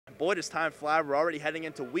boy, does time fly. We're already heading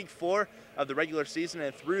into week 4 of the regular season,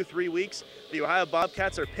 and through 3 weeks, the Ohio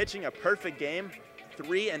Bobcats are pitching a perfect game,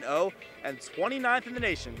 3-0, and 29th in the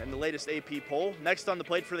nation in the latest AP poll. Next on the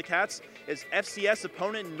plate for the Cats is FCS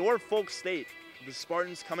opponent Norfolk State. The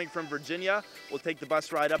Spartans, coming from Virginia, will take the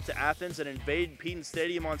bus ride up to Athens and invade Peden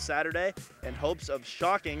Stadium on Saturday in hopes of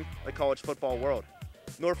shocking the college football world.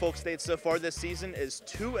 Norfolk State so far this season is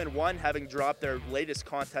 2-1, having dropped their latest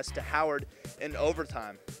contest to Howard in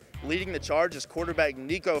overtime. Leading the charge is quarterback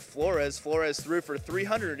Nico Flores. Flores threw for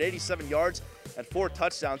 387 yards and 4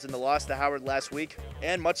 touchdowns in the loss to Howard last week.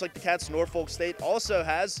 And much like the Cats, Norfolk State also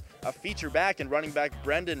has a feature back in running back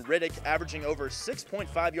Brendan Riddick, averaging over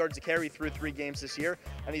 6.5 yards a carry through 3 games this year,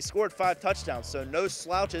 and he scored 5 touchdowns, so no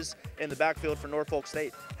slouches in the backfield for Norfolk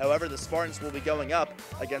State. However, the Spartans will be going up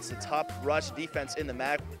against the top rush defense in the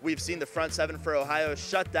MAC. We've seen the front 7 for Ohio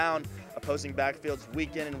shut down opposing backfields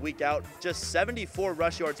week in and week out. Just 74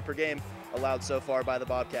 rush yards per game allowed so far by the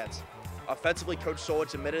Bobcats. Offensively, Coach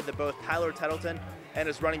Solich admitted that both Tyler Tettleton and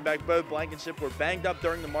his running back Bo Blankenship were banged up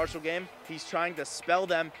during the Marshall game. He's trying to spell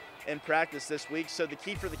them in practice this week, so the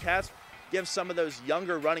key for the Cats, give some of those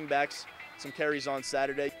younger running backs some carries on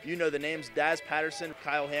Saturday. You know the names: Daz Patterson,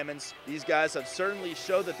 Kyle Hammonds. These guys have certainly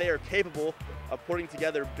showed that they are capable of putting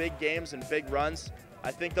together big games and big runs.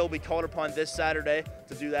 I think they'll be called upon this Saturday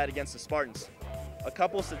to do that against the Spartans. A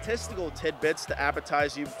couple statistical tidbits to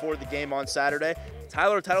appetize you before the game on Saturday.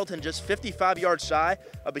 Tyler Tettleton just 55 yards shy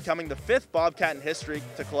of becoming the 5th Bobcat in history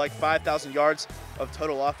to collect 5,000 yards of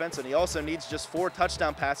total offense, and he also needs just 4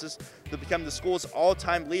 touchdown passes to become the school's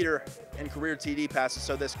all-time leader in career TD passes,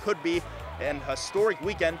 so this could be an historic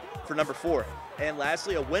weekend for number 4. And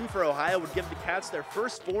lastly, a win for Ohio would give the Cats their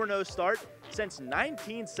first 4-0 start since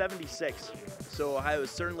 1976. So Ohio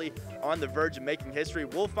is certainly on the verge of making history.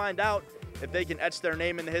 We'll find out if they can etch their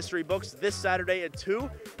name in the history books this Saturday at 2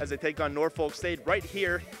 as they take on Norfolk State right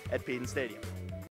here at Peden Stadium.